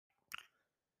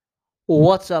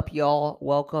What's up, y'all?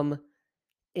 Welcome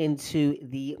into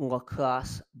the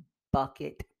Lacrosse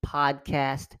Bucket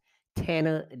Podcast.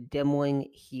 Tanner Dimling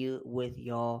here with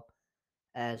y'all,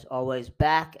 as always,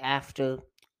 back after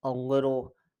a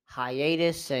little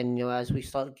hiatus. And, as we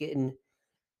start getting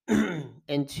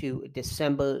into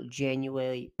December,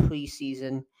 January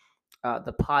preseason,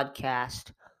 the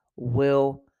podcast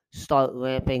will start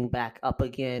ramping back up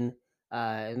again.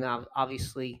 And now,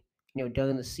 obviously,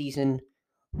 during the season,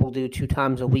 we'll do 2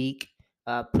 times a week.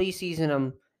 Preseason,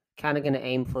 I'm kind of going to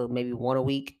aim for maybe one a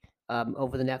week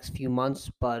over the next few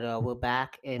months, but we're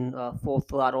back in full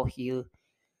throttle here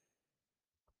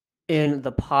in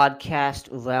the podcast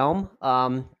realm.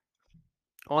 On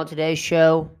today's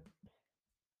show,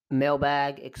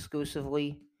 mailbag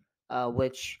exclusively,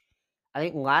 which I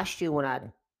think last year when I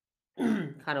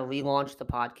kind of relaunched the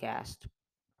podcast,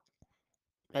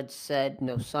 had said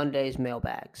no Sundays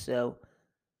mailbag. So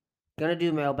gonna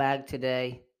do mailbag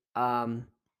today.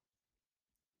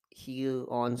 Here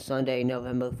on Sunday,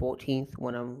 November 14th,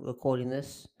 when I'm recording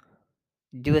this.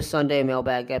 Do a Sunday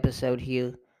mailbag episode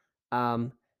here.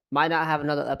 Um, might not have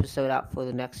another episode out for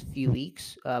the next few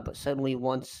weeks, but certainly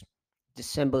once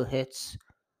December hits,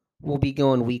 we'll be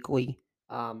going weekly.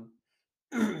 And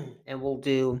we'll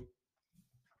do,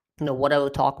 whatever,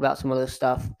 talk about some other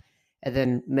stuff, and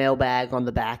then mailbag on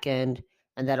the back end,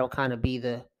 and that'll kind of be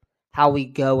the how we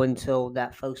go until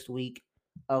that first week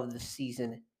of the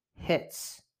season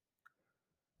hits.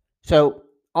 So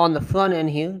on the front end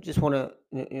here, just want to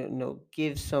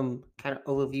give some kind of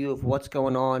overview of what's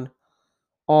going on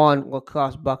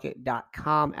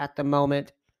lacrossebucket.com at the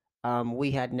moment.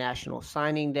 We had National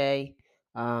Signing Day,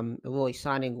 really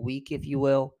signing week, if you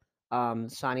will.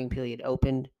 Signing period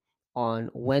opened on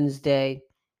Wednesday.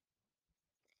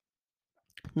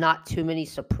 Not too many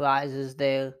surprises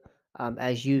there,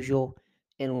 as usual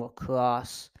in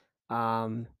lacrosse.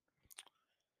 But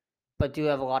do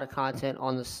have a lot of content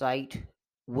on the site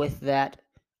with that.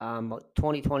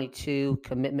 2022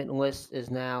 commitment list is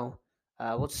now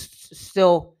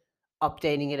still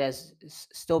updating it, as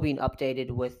still being updated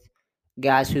with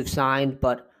guys who've signed,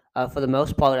 but for the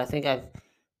most part, I think I've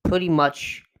pretty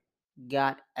much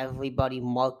got everybody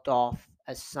marked off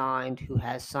as signed who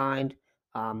has signed.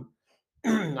 I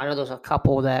know there's a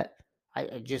couple that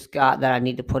I just got that I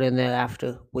need to put in there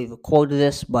after we recorded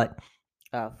this, but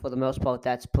for the most part,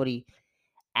 that's pretty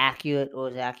accurate, or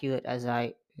as accurate as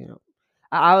I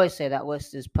always say that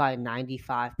list is probably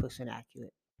 95%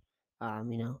 accurate.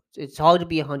 It's hard to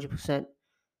be 100%,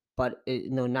 but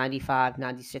 95,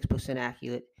 96%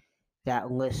 accurate.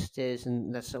 That list is,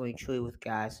 and that's certainly true with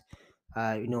guys,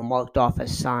 marked off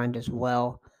as signed as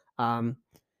well. 2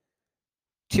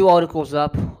 articles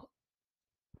up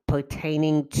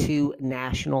pertaining to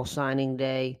National Signing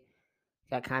Day.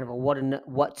 Got kind of a what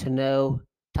to know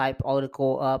type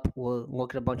article up. We'll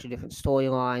look at a bunch of different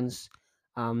storylines.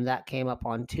 That came up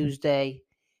on Tuesday.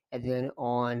 And then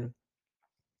on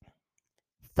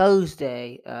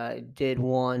Thursday, did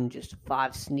one, just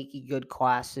 5 sneaky good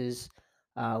classes,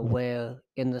 where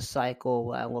in the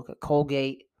cycle, I look at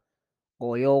Colgate,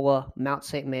 Loyola, Mount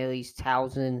St. Mary's,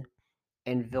 Towson,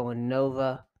 and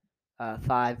Villanova.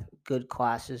 5 good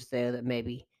classes there that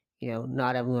maybe,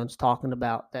 not everyone's talking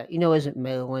about, that, isn't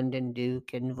Maryland and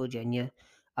Duke and Virginia.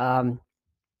 So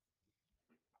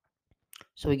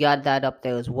we got that up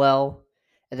there as well.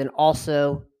 And then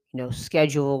also,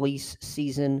 schedule release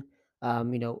season.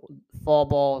 Fall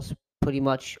ball's pretty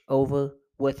much over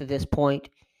with at this point,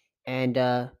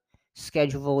 and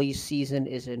schedule release season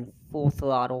is in full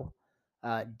throttle.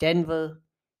 Denver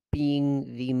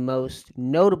being the most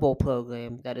notable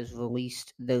program that has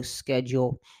released their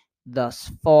schedule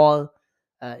thus far,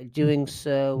 doing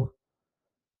so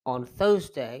on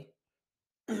Thursday.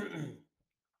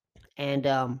 And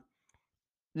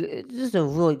this is a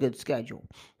really good schedule.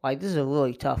 Like, this is a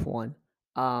really tough one.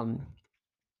 You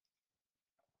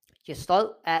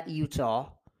start at Utah.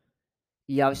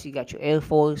 You obviously got your Air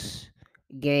Force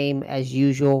game as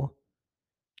usual.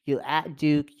 You're at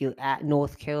Duke. You're at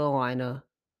North Carolina,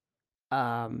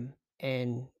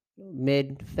 in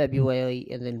mid-February,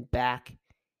 and then back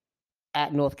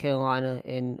at North Carolina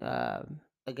in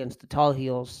against the Tar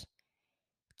Heels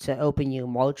to open your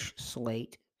March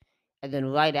slate. And then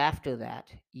right after that,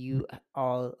 you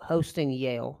are hosting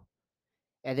Yale,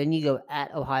 and then you go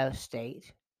at Ohio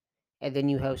State, and then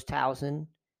you host Towson,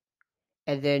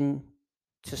 and then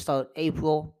to start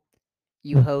April,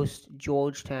 you host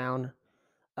Georgetown.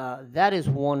 That is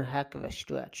one heck of a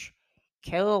stretch.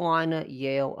 Carolina,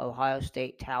 Yale, Ohio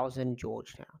State, Towson,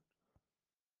 Georgetown.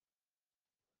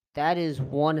 That is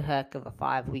one heck of a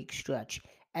 5-week stretch.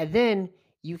 And then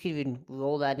you can even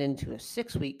roll that into a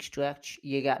 6 week stretch.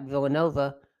 You got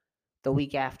Villanova the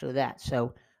week after that.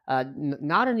 So,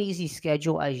 not an easy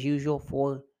schedule as usual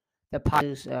for the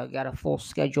Padres. Got a full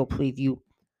schedule preview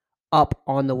up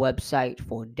on the website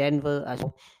for Denver as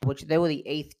well, which they were the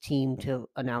eighth team to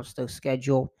announce their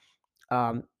schedule.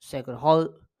 Sacred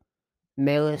Heart,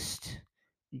 Marist,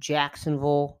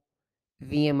 Jacksonville,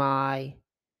 VMI,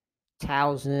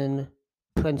 Towson,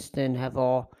 Princeton have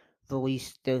all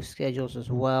released their schedules as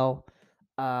well.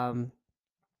 Um,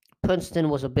 Princeton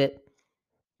was a bit,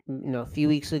 a few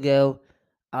weeks ago.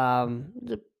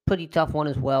 It's a pretty tough one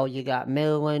as well. You got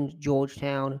Maryland,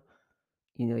 Georgetown,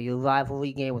 your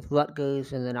rivalry game with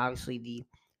Rutgers, and then obviously the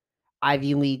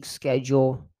Ivy League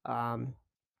schedule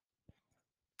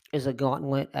is a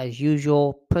gauntlet as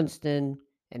usual. Princeton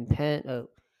and Penn.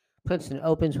 Princeton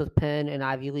opens with Penn and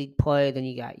Ivy League play. Then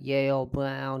you got Yale,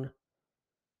 Brown,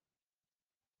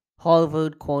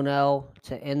 Harvard, Cornell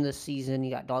to end the season. You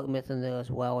got Dartmouth in there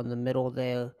as well in the middle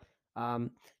there.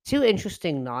 Um, Two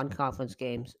interesting non-conference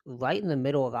games right in the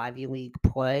middle of Ivy League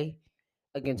play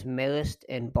against Marist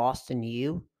and Boston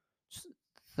U.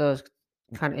 Those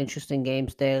kind of interesting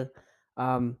games there.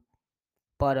 Um,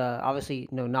 but obviously,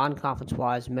 non-conference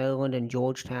wise, Maryland and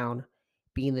Georgetown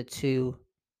being the two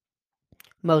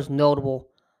most notable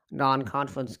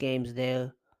non-conference games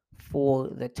there for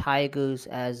the Tigers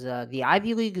as the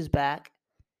Ivy League is back.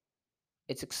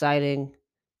 It's exciting.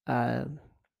 Uh,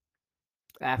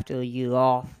 After a year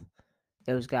off,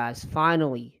 those guys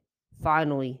finally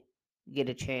get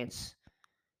a chance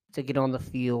to get on the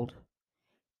field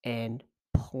and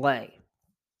play.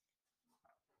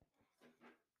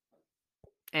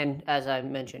 And as I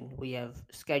mentioned, we have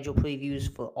schedule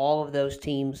previews for all of those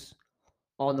teams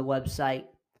on the website.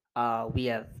 We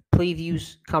have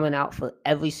previews coming out for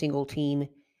every single team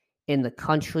in the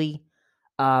country.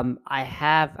 I've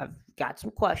got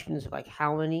some questions like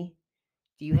how many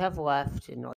do you have left?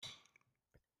 And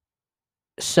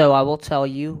so I will tell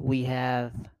you, we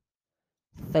have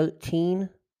 13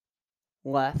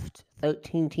 left,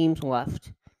 13 teams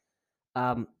left.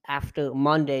 After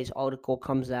Monday's article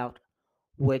comes out,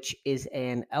 which is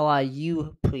an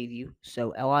LIU preview.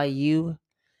 So LIU,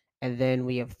 and then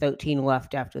we have 13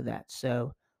 left after that.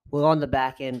 So we're on the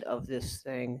back end of this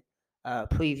thing,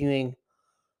 previewing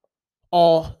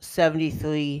all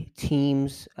 73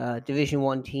 teams, Division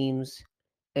One teams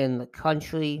in the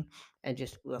country. And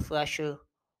just refresher,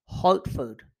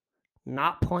 Hartford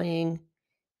not playing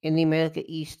in the America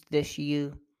East this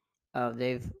year.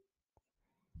 They've,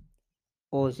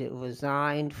 or is it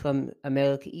resigned from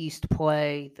America East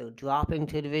play? They're dropping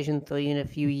to Division Three in a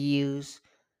few years.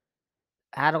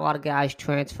 Had a lot of guys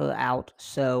transfer out,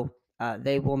 so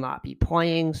they will not be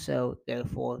playing. So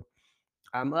therefore,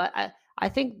 I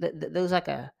think that there's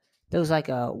like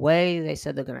a way they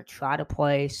said they're gonna try to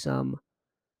play some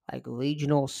like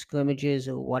regional scrimmages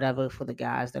or whatever for the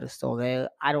guys that are still there.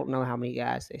 I don't know how many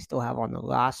guys they still have on the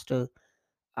roster.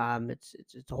 It's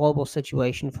a horrible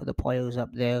situation for the players up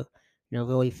there.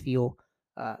 Really feel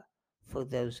uh, for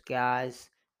those guys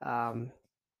and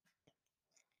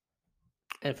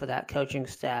for that coaching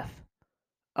staff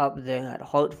up there at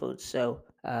Hartford. So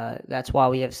that's why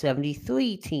we have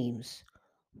 73 teams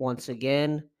once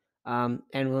again. And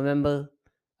remember,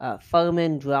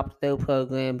 Furman dropped their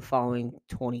program following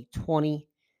 2020.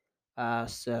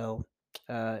 So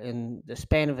in the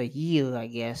span of a year, I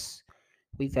guess,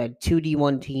 we've had two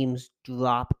D1 teams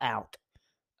drop out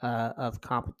of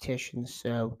competition.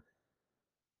 So,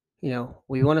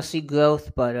 we want to see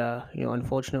growth, but,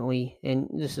 unfortunately, and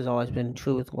this has always been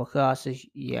true with lacrosse, is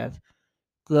you have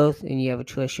growth and you have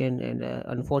attrition. And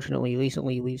unfortunately,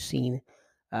 recently we've seen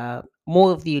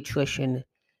more of the attrition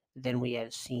than we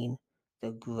have seen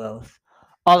the growth.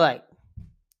 All right,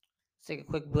 let's take a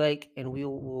quick break and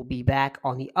will be back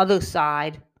on the other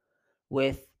side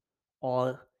with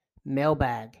our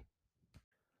mailbag.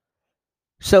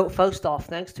 So first off,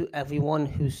 thanks to everyone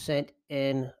who sent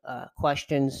in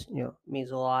questions. It means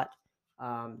a lot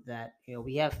that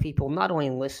we have people not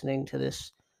only listening to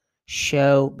this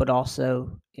show but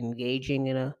also engaging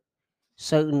in a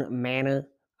certain manner.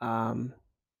 Um,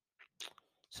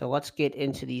 so let's get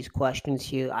into these questions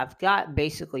here. I've got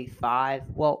basically five.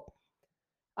 Well,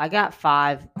 I got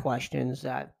five questions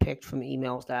that I've picked from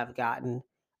emails that I've gotten.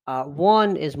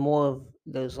 One is more of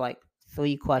those like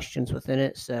three questions within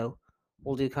it. So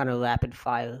we'll do kind of rapid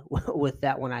fire with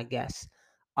that one, I guess.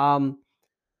 Um,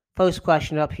 First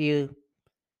question up here.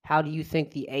 How do you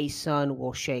think the ASUN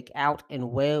will shake out,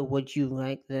 and where would you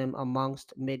rank them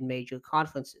amongst mid-major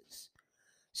conferences?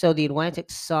 So the Atlantic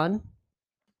Sun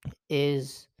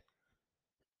is,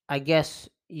 I guess,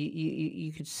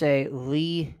 you could say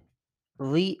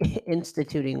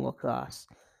reinstituting lacrosse.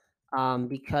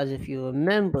 Because if you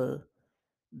remember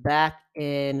back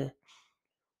in,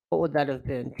 what would that have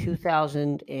been?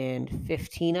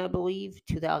 2015, I believe,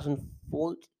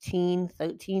 2014,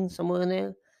 13, somewhere in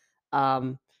there.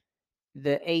 Um,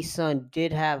 the ASUN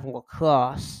did have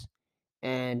lacrosse,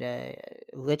 and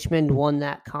Richmond won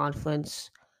that conference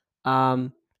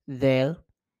there.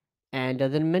 And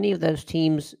then many of those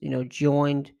teams,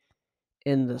 joined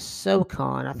in the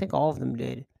SoCon. I think all of them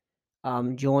did.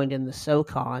 Joined in the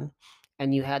SoCon,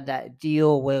 and you had that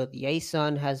deal where the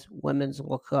ASUN has women's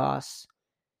lacrosse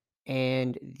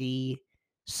and the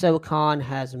SoCon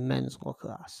has men's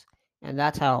lacrosse, and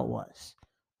that's how it was.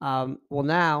 Well,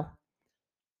 now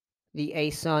the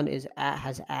ASUN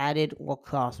has added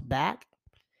lacrosse back.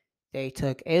 They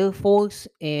took Air Force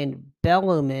and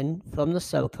Bellarmine from the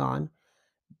SoCon.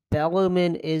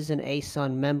 Bellarmine is an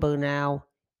ASUN member now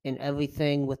in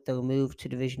everything with the move to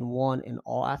Division One in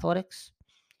all athletics.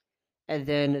 And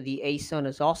then the ASUN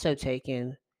has also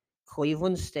taken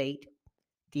Cleveland State,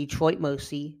 Detroit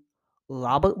Mercy,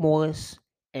 Robert Morris,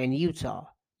 and Utah.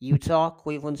 Utah,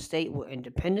 Cleveland State were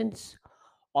independents.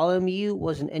 RMU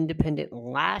was an independent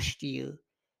last year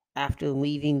after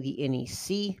leaving the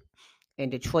NEC, and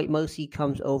Detroit Mercy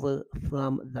comes over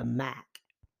from the MAC.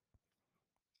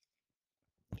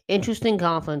 Interesting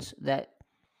conference that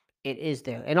it is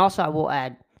there. And also, I will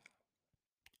add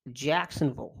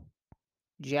Jacksonville.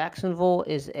 Jacksonville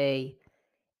is a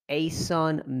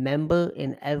ASUN member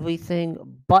in everything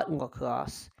but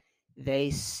lacrosse.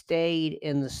 They stayed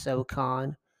in the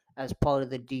SoCon as part of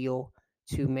the deal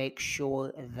to make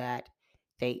sure that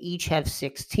they each have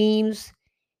 6 teams,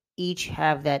 each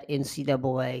have that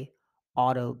NCAA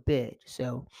auto bid.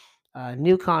 So,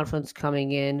 new conference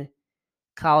coming in,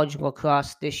 college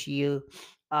lacrosse this year.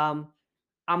 Um,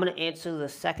 I'm going to answer the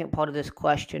second part of this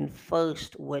question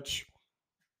first, which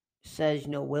says,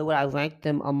 where would I rank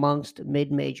them amongst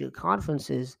mid-major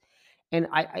conferences? And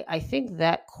I think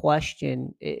that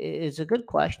question is a good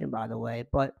question, by the way,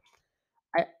 but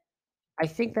I, I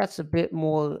think that's a bit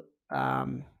more,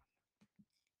 um,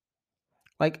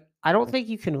 like, I don't think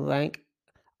you can rank,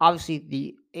 obviously,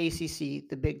 the ACC,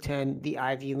 the Big Ten, the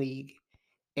Ivy League,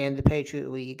 and the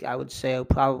Patriot League, I would say, are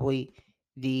probably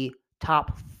the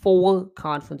top 4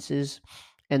 conferences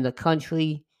in the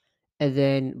country. And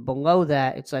then below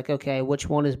that, it's like, okay, which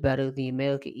one is better, the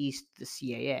America East, the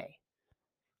CAA,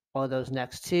 or those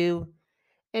next two?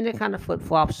 And it kind of flip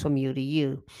flops from year to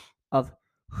year of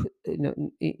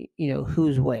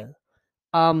who's where.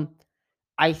 Um,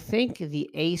 I think the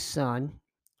ASUN,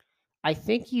 I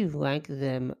think you rank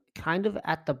them kind of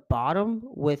at the bottom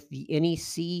with the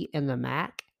NEC and the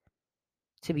MAC.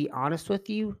 To be honest with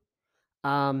you,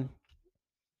 um,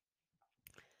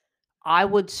 I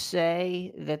would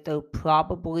say that they're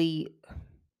probably,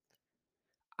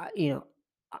 you know,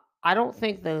 I don't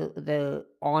think they're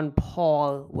on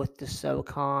par with the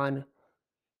SoCon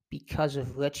because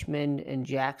of Richmond and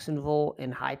Jacksonville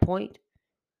and High Point.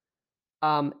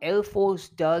 Air Force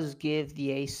does give the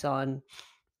ASUN,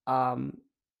 um,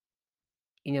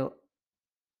 you know,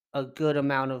 a good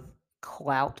amount of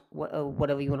clout,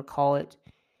 whatever you want to call it.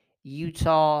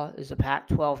 Utah is a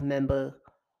Pac-12 member.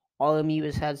 RMU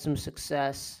has had some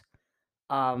success.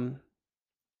 Um,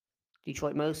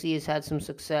 Detroit Mercy has had some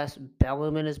success.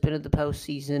 Bellarmine has been at the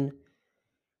postseason.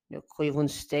 Cleveland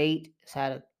State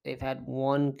they've had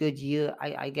one good year.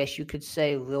 I guess you could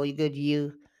say really good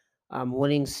year,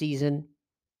 winning season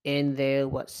in their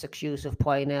 6 years of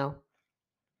play now.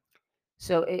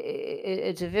 So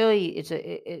it's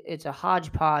a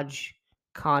hodgepodge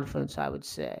conference, I would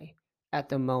say, at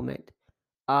the moment.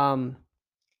 Um,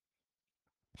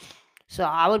 so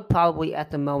I would probably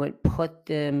at the moment put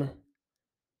them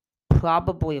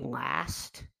probably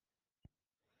last.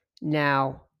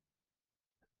 Now,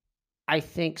 I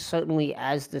think certainly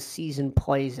as the season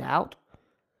plays out,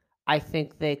 I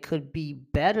think they could be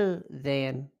better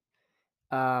than,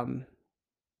 um,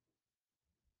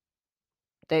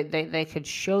 they could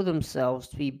show themselves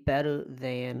to be better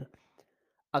than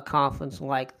a conference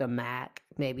like the MAC,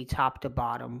 maybe top to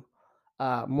bottom,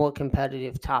 more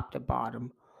competitive top to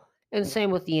bottom, and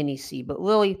same with the NEC. But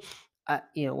really,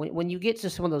 when you get to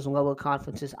some of those lower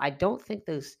conferences, I don't think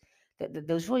there's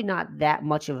really not that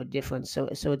much of a difference. So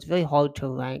it's very hard to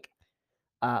rank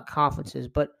conferences.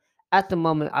 But at the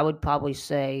moment, I would probably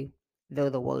say they're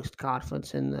the worst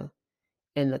conference in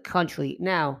the country.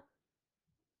 Now,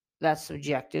 that's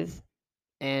subjective,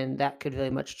 and that could very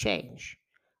much change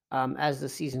as the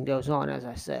season goes on. As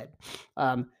I said,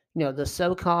 the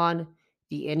SoCon,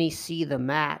 the NEC, the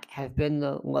MAC have been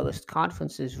the lowest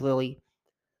conferences really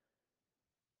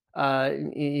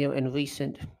in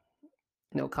recent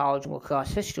college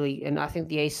lacrosse history, and I think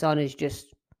the ASUN is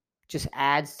just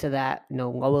adds to that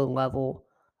lower level,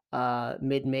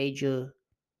 mid major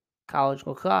college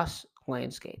lacrosse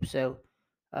landscape. So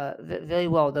very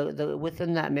well. The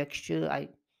within that mixture,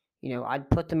 I'd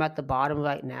put them at the bottom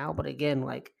right now. But again,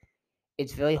 like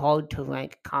it's very hard to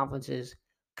rank conferences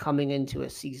coming into a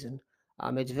season.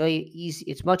 It's very easy.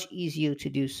 It's much easier to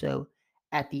do so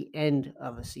at the end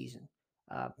of a season,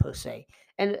 per se,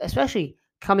 and especially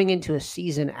coming into a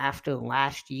season after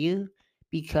last year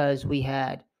because we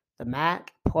had the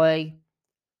MAC play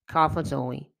conference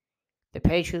only. The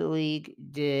Patriot League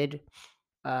did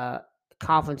uh,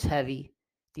 conference heavy.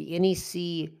 The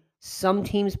NEC, some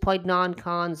teams played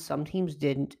non-con, some teams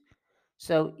didn't.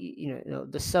 So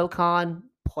the SoCon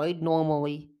played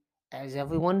normally, as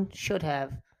everyone should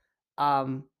have.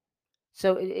 Um,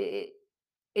 so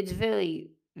it's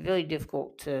very very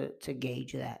difficult to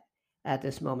gauge that at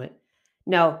this moment.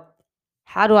 Now,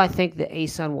 how do I think the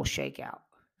ASUN will shake out?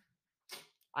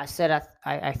 I said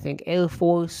I think Air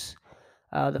Force,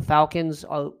 the Falcons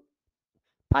are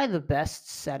probably the best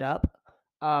setup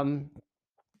um,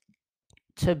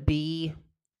 to be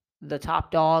the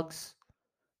top dogs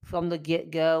from the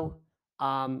get go.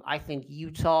 I think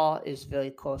Utah is very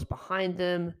close behind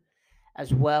them,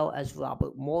 as well as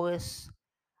Robert Morris.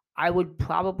 I would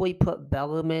probably put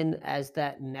Bellarmine as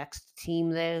that next team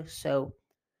there. So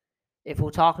if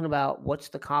we're talking about what's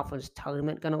the conference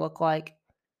tournament going to look like,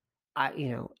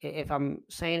 if I'm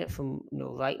saying it from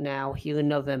right now here in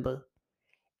November,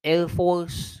 Air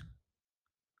Force,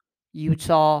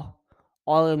 Utah,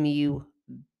 RMU,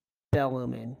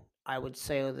 Bellarmine, I would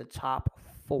say are the top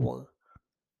four.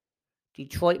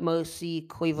 Detroit Mercy,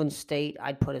 Cleveland State,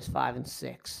 I'd put as 5 and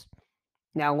 6.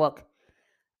 Now, look,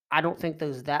 I don't think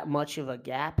there's that much of a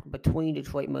gap between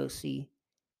Detroit Mercy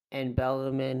and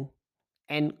Bellarmine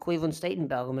and Cleveland State and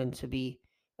Bellarmine, to be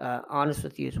honest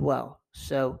with you as well.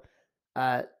 So,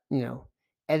 uh, you know,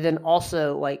 and then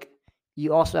also, like,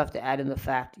 you also have to add in the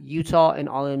fact Utah and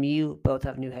RMU both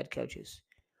have new head coaches.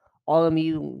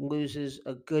 RMU loses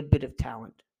a good bit of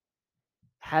talent,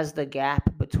 has the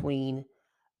gap between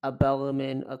a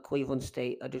Bellarmine, a Cleveland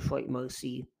State, a Detroit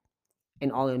Mercy,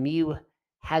 and RMU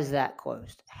has that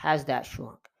closed, has that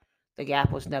shrunk. The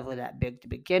gap was never that big to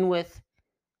begin with,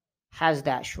 has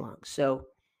that shrunk. So,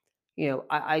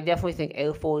 I definitely think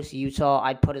Air Force, Utah,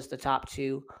 I'd put as the top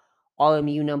two.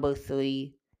 RMU number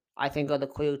three, I think are the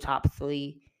clear top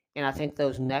three. And I think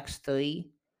those next three,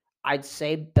 I'd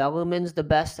say Bellarmine's the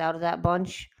best out of that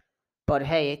bunch. But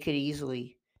hey, we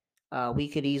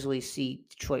could easily see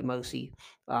Detroit Mercy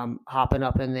hopping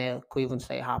up in there, Cleveland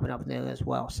State hopping up in there as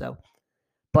well. So,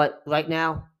 but right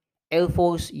now, Air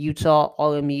Force, Utah,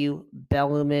 RMU,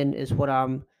 Bellarmine is what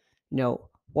I'm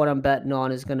betting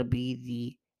on is going to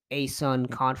be the ASUN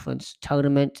Conference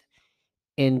Tournament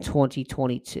in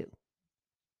 2022.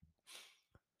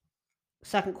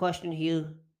 Second question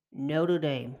here: Notre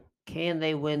Dame, can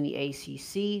they win the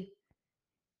ACC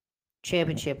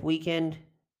championship weekend?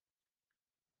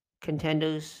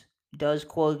 Contenders, does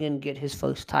Corrigan get his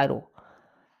first title?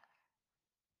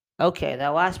 Okay, that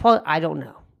last part, I don't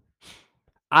know.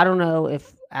 I don't know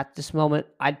if at this moment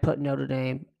I'd put Notre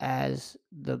Dame as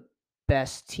the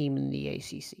best team in the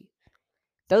ACC.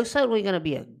 They're certainly going to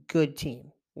be a good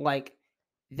team. Like,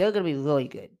 they're going to be really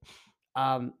good.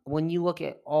 When you look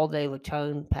at all day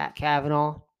return, Pat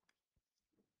Kavanaugh,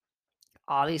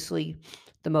 obviously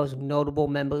the most notable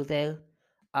member there.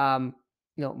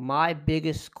 My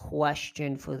biggest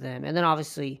question for them, and then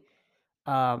obviously,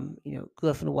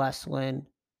 Griffin Westland,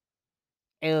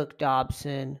 Eric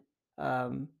Dobson,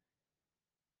 um,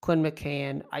 Quinn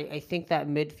McCann. I think that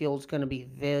midfield is going to be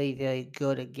very, very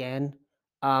good again.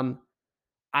 Um,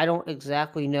 I don't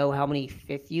exactly know how many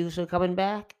fifth years are coming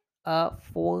back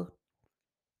for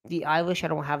the Irish. I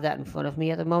don't have that in front of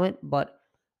me at the moment, but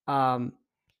um,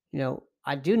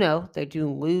 I do know they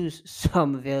do lose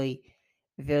some very,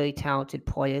 very talented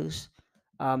players,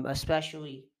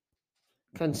 especially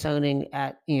concerning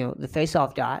at the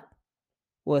faceoff dot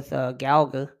with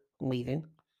Gallagher leaving,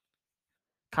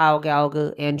 Kyle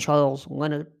Gallagher and Charles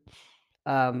Leonard.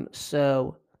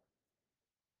 So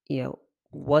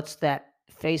what's that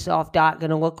face-off dot going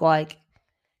to look like?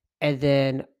 And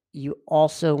then you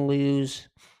also lose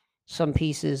some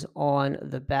pieces on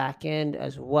the back end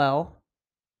as well.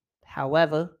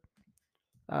 However,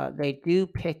 they do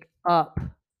pick up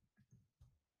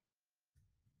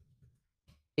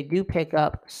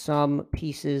some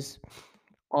pieces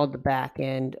on the back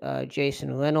end.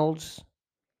 Jason Reynolds,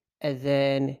 and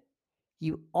then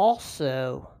you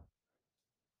also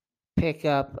pick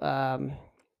up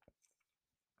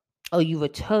Oh, you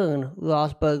return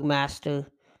Ross Bergmaster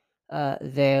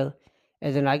there,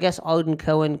 and then I guess Alden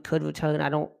Cohen could return.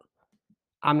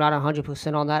 I'm not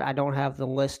 100% on that. I don't have the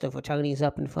list of returnees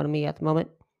up in front of me at the moment.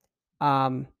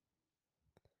 Um,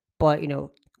 but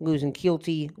losing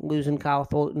Keelty, losing Kyle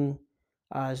Thornton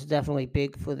is definitely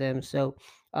big for them. So,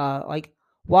 like,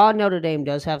 while Notre Dame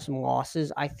does have some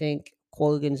losses, I think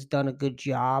Corrigan's done a good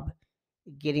job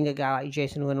getting a guy like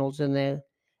Jason Reynolds in there,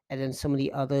 and then some of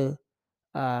the other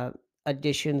uh,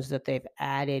 additions that they've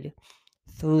added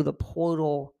through the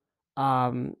portal.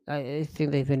 I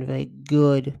think they've been very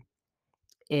good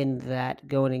in that,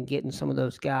 going and getting some of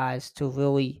those guys to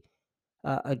really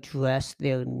address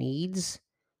their needs.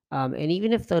 And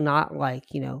even if they're not like,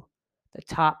 the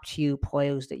top two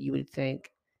players that you would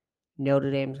think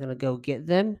Notre Dame's going to go get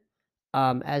them,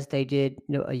 as they did,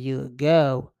 a year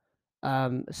ago,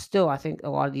 still, I think a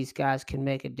lot of these guys can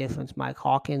make a difference. Mike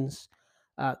Hawkins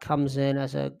comes in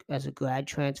as a grad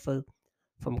transfer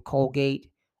from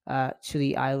Colgate to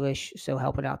the Irish, so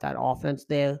helping out that offense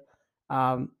there.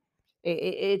 Um,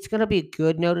 it's going to be a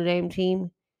good Notre Dame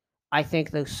team. I think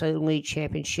there's certainly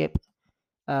championship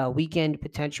weekend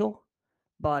potential,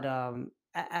 but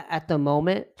at the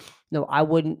moment, no, I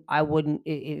wouldn't.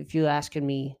 If you're asking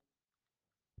me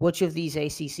which of these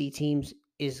ACC teams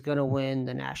is going to win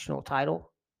the national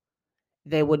title,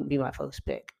 they wouldn't be my first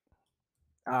pick.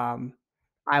 Um,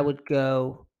 I would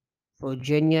go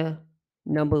Virginia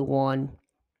number one,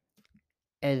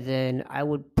 and then I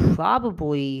would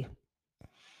probably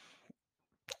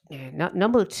not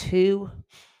number two.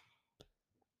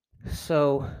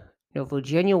 So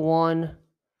Virginia one.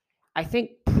 I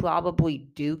think probably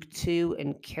Duke two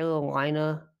and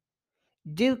Carolina.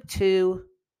 Duke two,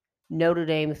 Notre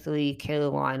Dame three,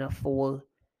 Carolina four,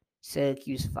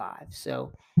 Syracuse five.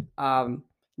 So, um,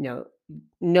 you know,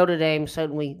 Notre Dame,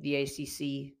 certainly the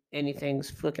ACC,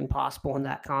 anything's freaking possible in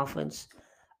that conference.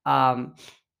 Um,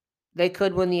 they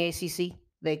could win the ACC.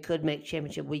 They could make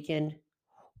championship weekend.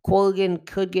 Corrigan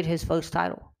could get his first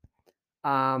title.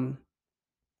 Um,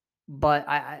 but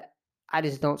I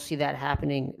just don't see that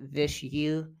happening this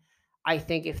year. I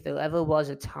think if there ever was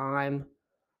a time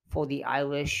for the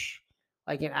Irish,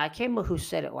 like, I can't remember who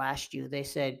said it last year. They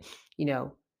said, you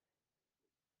know,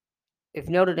 if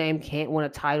Notre Dame can't win a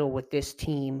title with this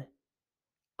team,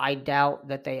 I doubt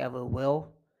that they ever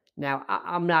will. Now,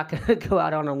 I'm not going to go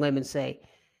out on a limb and say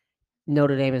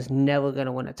Notre Dame is never going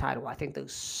to win a title. I think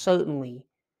there's certainly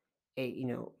a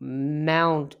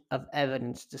mound of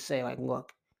evidence to say, like,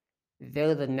 look,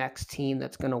 they're the next team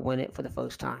that's going to win it for the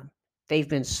first time. They've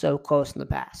been so close in the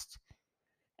past.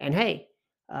 And hey,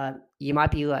 you might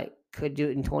be like, could do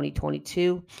it in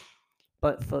 2022,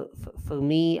 but for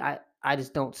me, I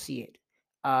just don't see it.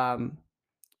 Um,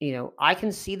 I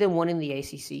can see them winning the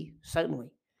ACC,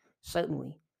 certainly,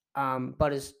 certainly.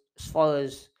 But as far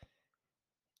as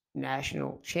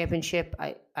national championship,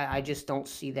 I just don't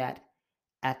see that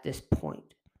at this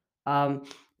point. Um,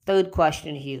 Third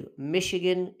question here: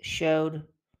 Michigan showed,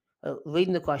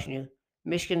 reading the question here,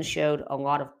 Michigan showed a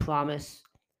lot of promise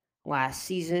last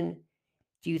season.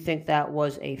 Do you think that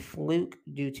was a fluke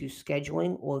due to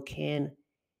scheduling, or can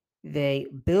they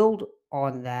build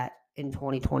on that in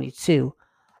 2022?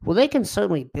 Well, they can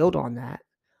certainly build on that.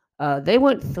 They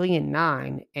went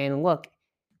 3-9, and look,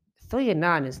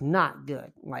 3-9 is not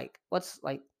good. Like, let's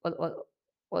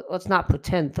not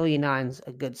pretend 3-9 is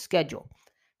a good schedule.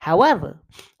 However,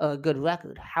 a good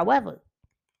record. However,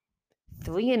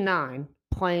 3-9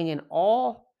 playing an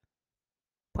all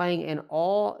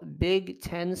Big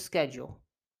Ten schedule,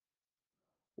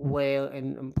 where,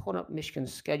 and I'm pulling up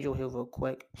Michigan's schedule here real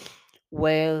quick,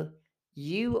 where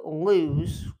you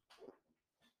lose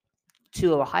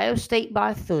to Ohio State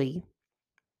by 3,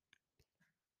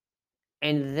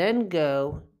 and then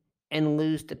go and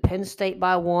lose to Penn State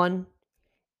by 1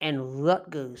 and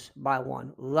Rutgers by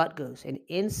 1. Rutgers, an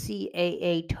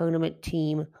NCAA tournament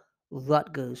team,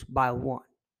 Rutgers by 1.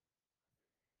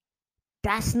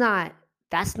 That's not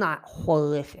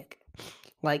horrific.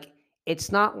 Like,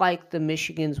 it's not like the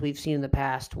Michigans we've seen in the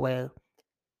past where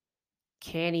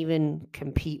can't even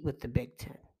compete with the Big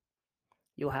Ten.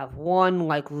 You'll have one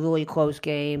like really close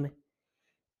game,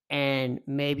 and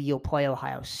maybe you'll play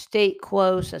Ohio State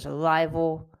close as a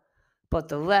rival, but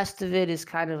the rest of it is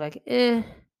kind of like,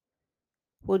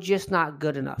 we're just not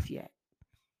good enough yet.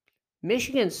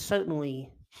 Michigan's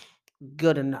certainly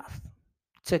good enough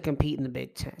to compete in the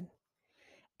Big Ten.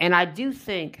 And I do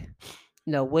think,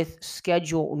 with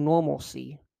schedule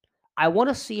normalcy, I want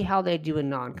to see how they do in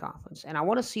non-conference, and I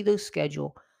want to see their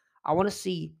schedule. I want to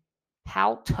see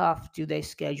how tough do they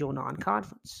schedule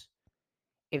non-conference.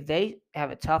 If they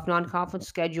have a tough non-conference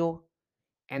schedule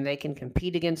and they can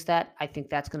compete against that, I think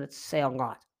that's going to say a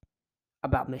lot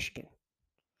about Michigan.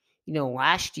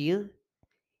 Last year,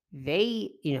 they,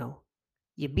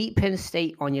 you beat Penn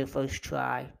State on your first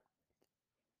try.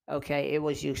 Okay, it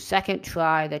was your second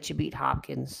try that you beat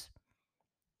Hopkins.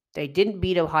 They didn't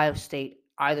beat Ohio State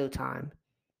either time.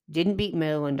 Didn't beat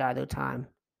Maryland either time.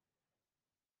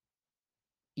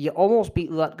 You almost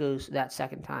beat Rutgers that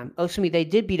second time. Oh, excuse me, they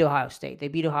did beat Ohio State. They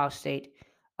beat Ohio State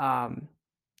um,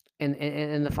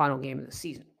 in the final game of the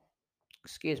season.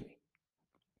 Excuse me.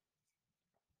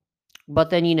 But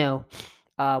then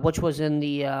which was in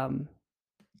the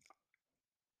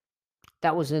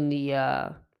that was in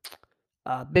the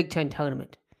Big Ten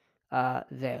tournament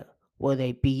there, where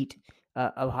they beat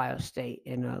Ohio State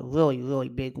in a really, really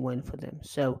big win for them.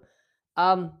 So,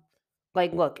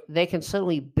 look, they can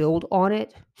certainly build on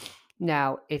it.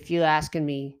 Now, if you're asking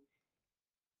me,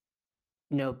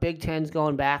 Big Ten's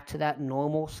going back to that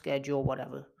normal schedule,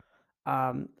 whatever.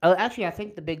 Actually, I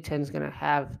think the Big Ten's going to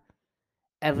have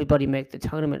everybody make the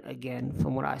tournament again,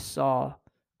 from what I saw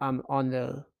on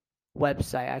the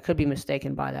website. I could be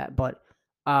mistaken by that, but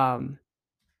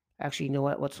actually, you know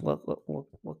what? Let's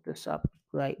look this up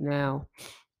right now.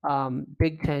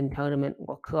 Big Ten tournament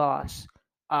lacrosse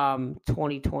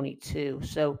 2022.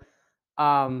 So,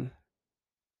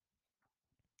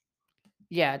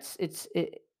 yeah,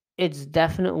 it's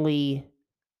definitely.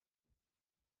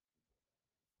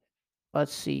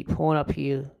 Let's see, pulling up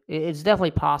here. It's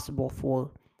definitely possible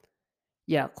for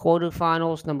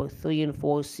quarterfinals, number 3 and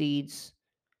 4 seeds.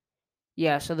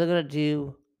 Yeah, so they're gonna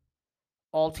do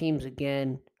all teams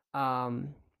again.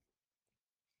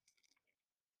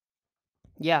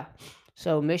 Yeah,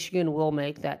 so Michigan will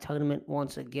make that tournament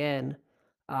once again,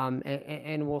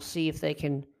 and we'll see if they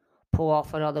can pull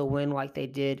off another win like they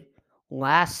did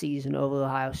last season over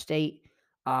Ohio State.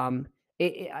 Um,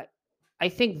 I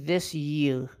think this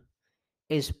year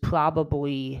is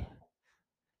probably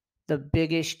the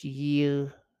biggest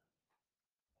year.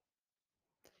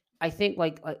 I think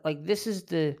like this is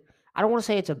the. I don't want to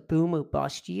say it's a boom or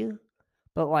bust year,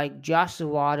 but like Josh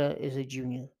Zawada is a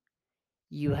junior.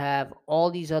 You have all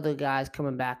these other guys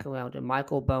coming back around, and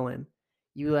Michael Bowen.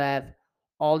 You have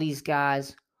all these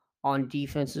guys on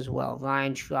defense as well.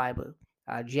 Ryan Schreiber,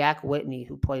 Jack Whitney,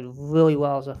 who played really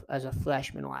well as a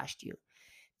freshman last year.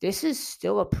 This is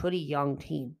still a pretty young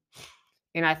team,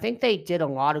 and I think they did a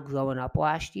lot of growing up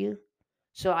last year.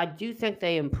 So I do think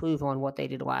they improve on what they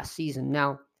did last season.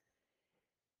 Now,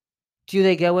 do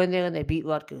they go in there and they beat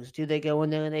Rutgers? Do they go in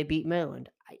there and they beat Maryland?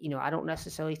 I don't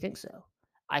necessarily think so.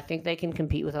 I think they can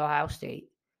compete with Ohio State.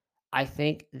 I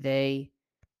think they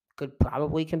could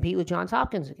probably compete with Johns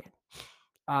Hopkins again.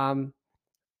 Um,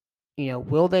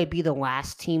 will they be the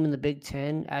last team in the Big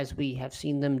Ten as we have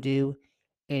seen them do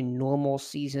in normal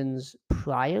seasons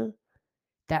prior?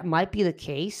 That might be the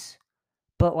case.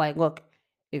 But, look,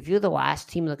 if you're the last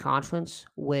team in the conference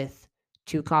with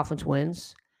 2 conference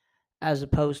wins as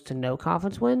opposed to no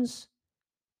conference wins,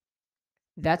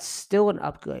 that's still an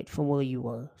upgrade from where you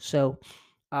were. So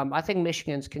I think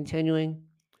Michigan's continuing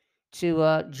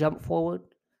to jump forward.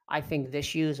 I think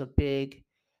this year is a big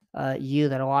year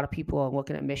that a lot of people are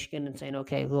looking at Michigan and saying,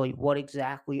 okay, really, what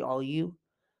exactly are you?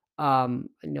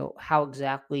 How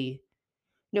exactly,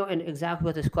 and exactly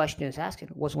what this question is asking.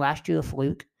 Was last year a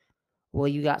fluke? Well,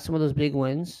 you got some of those big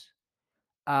wins,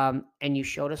 and you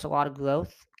showed us a lot of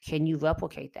growth. Can you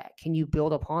replicate that? Can you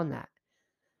build upon that?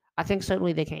 I think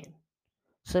certainly they can.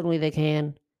 Certainly they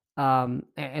can, and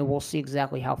we'll see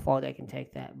exactly how far they can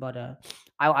take that. But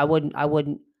I wouldn't,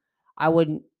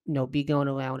 be going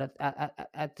around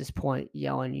at this point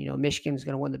yelling, Michigan's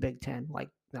going to win the Big Ten. Like,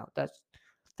 no, they're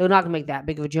not going to make that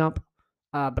big of a jump.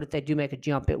 But if they do make a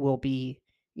jump, it will be,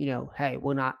 hey,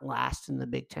 we're not last in the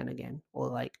Big Ten again, or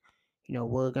like,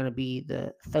 we're going to be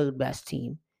the third best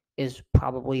team. Is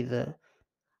probably the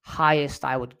highest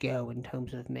I would go in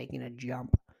terms of making a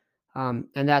jump. And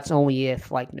that's only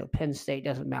if, Penn State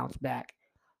doesn't bounce back,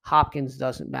 Hopkins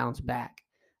doesn't bounce back,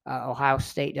 Ohio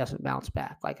State doesn't bounce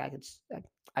back.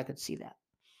 I could see that.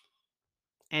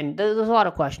 And there's a lot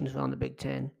of questions around the Big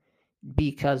Ten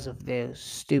because of their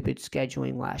stupid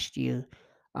scheduling last year.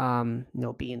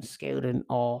 Being scared and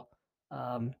all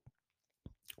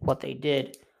what they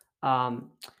did.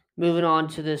 Moving on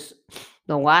to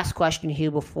the last question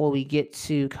here before we get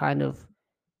to kind of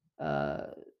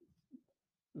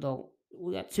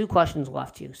we got 2 questions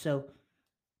left here. So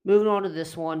moving on to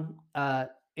this one,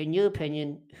 in your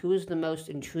opinion, who is the most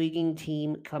intriguing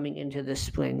team coming into this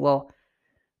spring? Well,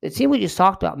 the team we just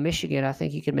talked about, Michigan, I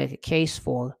think you can make a case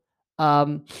for.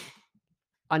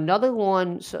 Another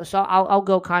one, so I'll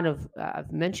go kind of.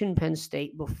 I've mentioned Penn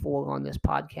State before on this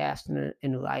podcast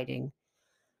in writing.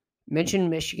 Mentioned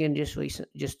Michigan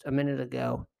just a minute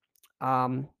ago.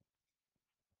 Um,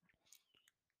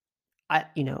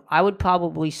 I would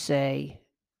probably say,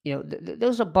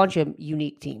 there's a bunch of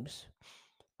unique teams.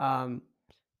 Um,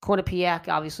 Quinnipiac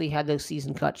obviously had their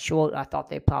season cut short. I thought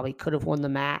they probably could have won the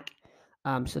MAC.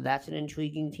 So that's an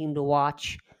intriguing team to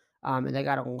watch. And they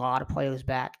got a lot of players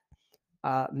back.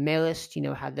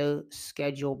 Marist, had their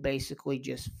schedule basically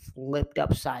just flipped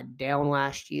upside down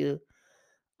last year,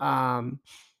 um,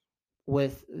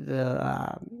 with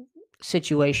the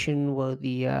situation where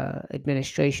the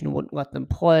administration wouldn't let them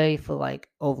play for like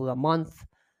over a month.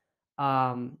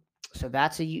 Um, so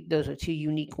those are two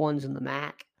unique ones in the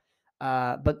MAC.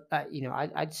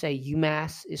 I'd say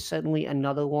UMass is certainly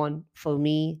another one for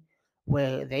me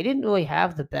where they didn't really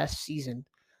have the best season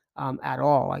at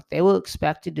all. Like they were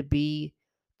expected to be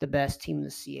the best team in the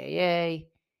CAA,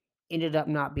 ended up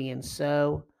not being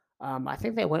so. I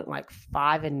think they went like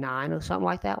 5-9 or something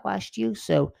like that last year.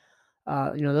 So,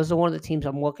 those are one of the teams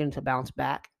I'm looking to bounce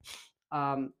back.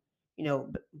 Um,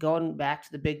 Going back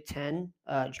to the Big Ten,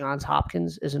 Johns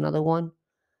Hopkins is another one.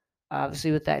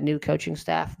 Obviously, with that new coaching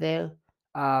staff there,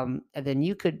 and then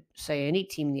you could say any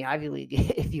team in the Ivy League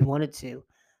if you wanted to.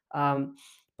 Um,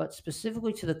 but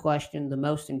specifically to the question, the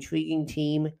most intriguing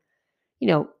team,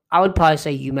 I would probably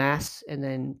say UMass, and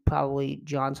then probably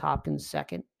Johns Hopkins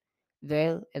second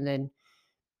there, and then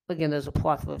again, there's a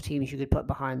plethora of teams you could put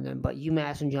behind them, but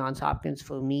UMass and Johns Hopkins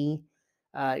for me,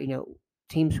 uh, you know,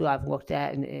 teams who I've looked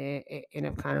at and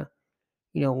have kind of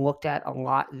looked at a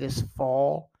lot this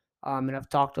fall, and I've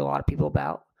talked to a lot of people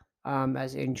about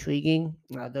as intriguing.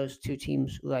 Those two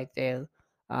teams right there,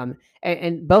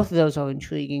 and both of those are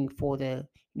intriguing for their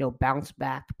bounce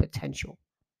back potential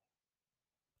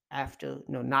after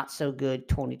not so good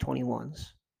 2021s.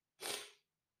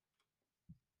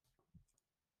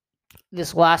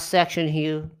 This last section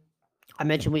here, I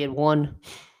mentioned we had one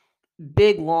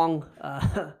big long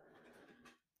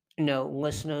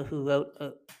listener who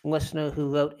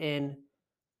wrote in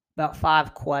about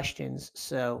 5 questions.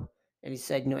 So, and he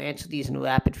said, answer these in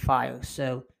rapid fire.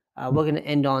 So we're going to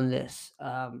end on this.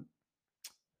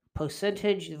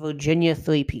 Percentage Virginia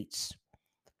three-peats.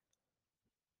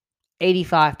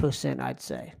 85%, I'd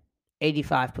say.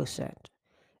 85%.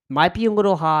 Might be a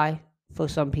little high for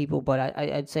some people, but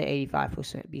I'd say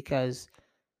 85% because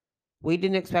we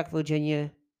didn't expect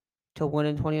Virginia to win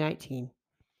in 2019.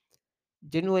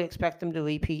 Didn't really expect them to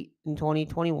repeat in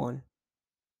 2021.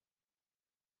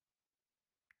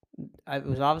 It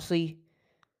was obviously,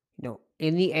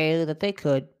 in the air that they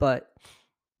could, but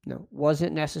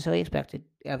wasn't necessarily expected.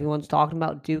 Everyone's talking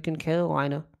about Duke and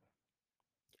Carolina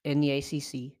in the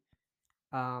ACC.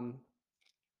 Um,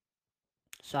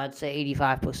 so I'd say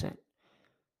 85%.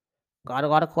 Got a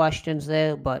lot of questions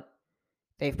there, but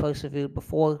they've persevered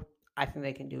before. I think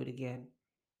they can do it again.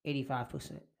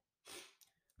 85%.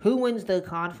 Who wins the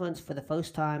conference for the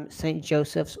first time, St.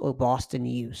 Joseph's or Boston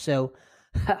U? So,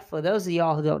 for those of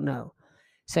y'all who don't know,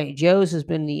 St. Joe's has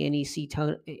been in the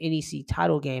NEC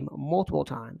title game multiple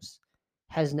times,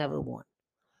 has never won.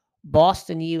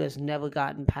 Boston U has never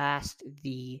gotten past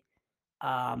the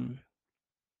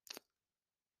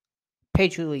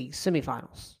Patriot League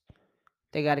semifinals.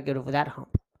 They got to get over that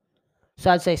hump. So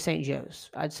I'd say St.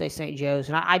 Joe's.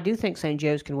 And I do think St.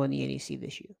 Joe's can win the NEC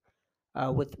this year,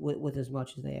 with as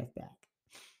much as they have back.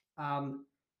 Um,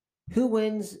 who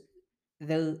wins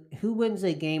who wins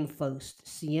a game first,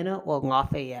 Siena or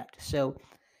Lafayette? So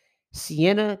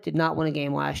Siena did not win a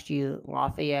game last year.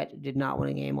 Lafayette did not win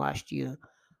a game last year.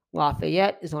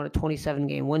 Lafayette is on a 27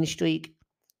 game win streak.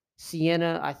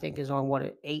 Siena, I think, is on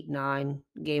an 8-9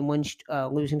 game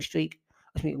losing streak.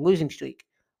 Losing streak.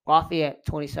 Lafayette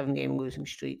 27 game losing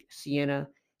streak. Siena,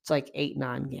 it's like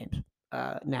 8-9 games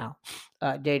now,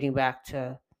 dating back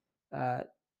to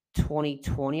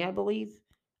 2020, I believe,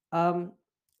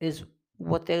 is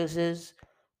what theirs is.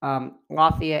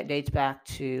 Lafayette dates back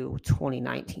to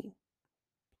 2019.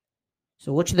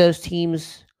 So which of those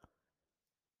teams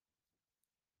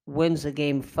wins the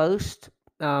game first?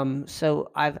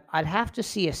 So I'd have to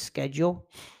see a schedule,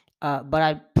 but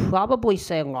I'd probably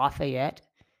say Lafayette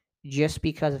just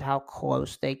because of how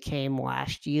close they came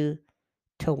last year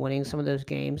to winning some of those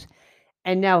games.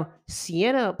 And now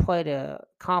Siena played a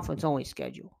conference only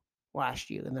schedule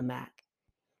last year in the MAC,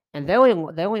 and they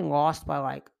only lost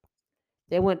by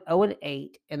they went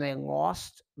 0-8 and they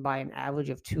lost by an average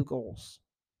of 2 goals.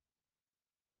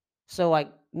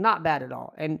 So not bad at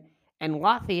all. And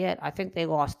Lafayette, I think they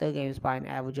lost their games by an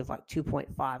average of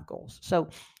 2.5 goals. So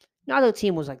neither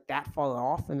team was like that far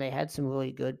off, and they had some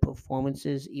really good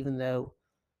performances, even though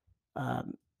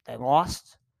they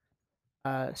lost.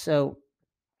 So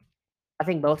I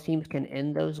think both teams can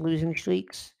end those losing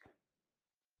streaks.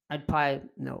 I'd probably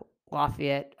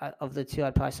Lafayette of the two.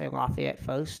 I'd probably say Lafayette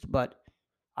first, but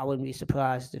I wouldn't be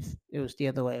surprised if it was the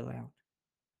other way around.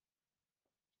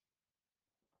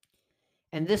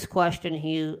 And this question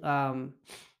here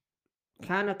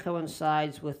kind of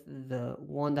coincides with the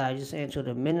one that I just answered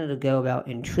a minute ago about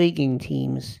intriguing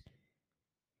teams.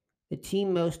 The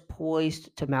team most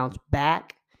poised to bounce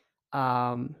back.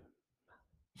 Um,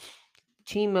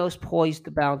 Team most poised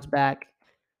to bounce back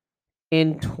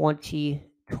in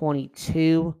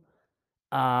 2022.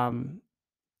 Um,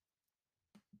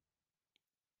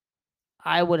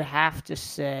 I would have to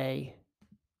say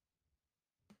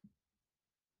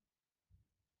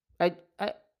I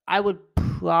I I would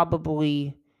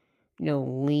probably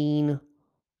lean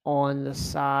on the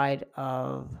side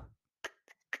of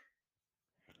if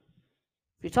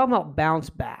you're talking about bounce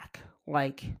back,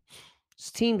 like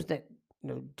teams that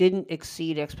didn't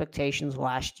exceed expectations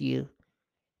last year.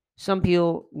 Some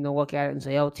people look at it and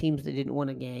say, "Oh, teams that didn't win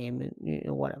a game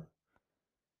and whatever."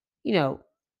 You know,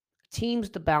 teams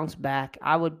to bounce back.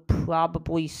 I would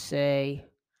probably say,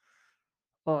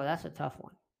 "Oh, that's a tough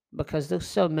one," because there's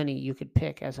so many you could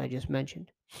pick, as I just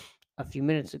mentioned a few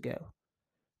minutes ago.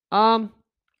 Um,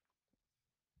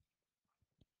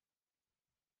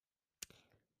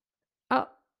 I,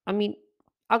 I mean,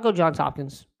 I'll go Johns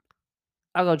Hopkins.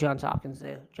 I'll go Johns Hopkins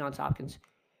there. Johns Hopkins.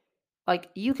 Like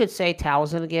you could say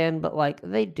Towson again, but like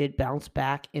they did bounce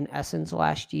back in essence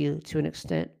last year to an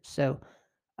extent. So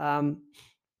um,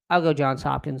 I'll go Johns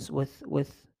Hopkins with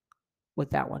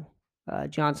that one.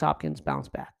 Johns Hopkins bounce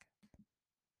back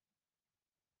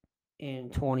in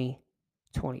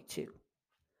 2022.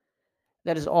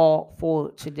 That is all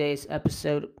for today's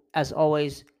episode. As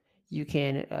always, you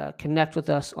can connect with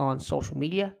us on social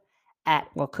media at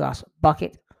Lacrosse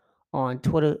Bucket on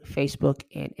Twitter, Facebook,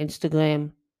 and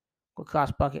Instagram.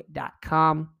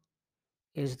 LacrosseBucket.com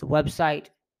is the website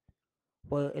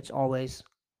where it's always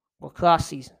lacrosse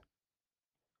season.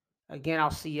 Again,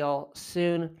 I'll see y'all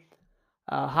soon.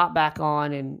 Hop back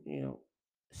on and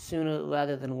sooner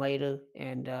rather than later.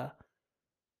 And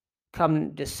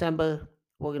come December,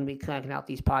 we're going to be cranking out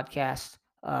these podcasts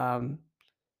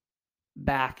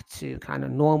back to kind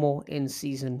of normal in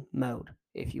season mode,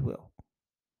 if you will.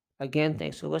 Again,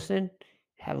 thanks for listening.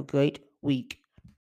 Have a great week.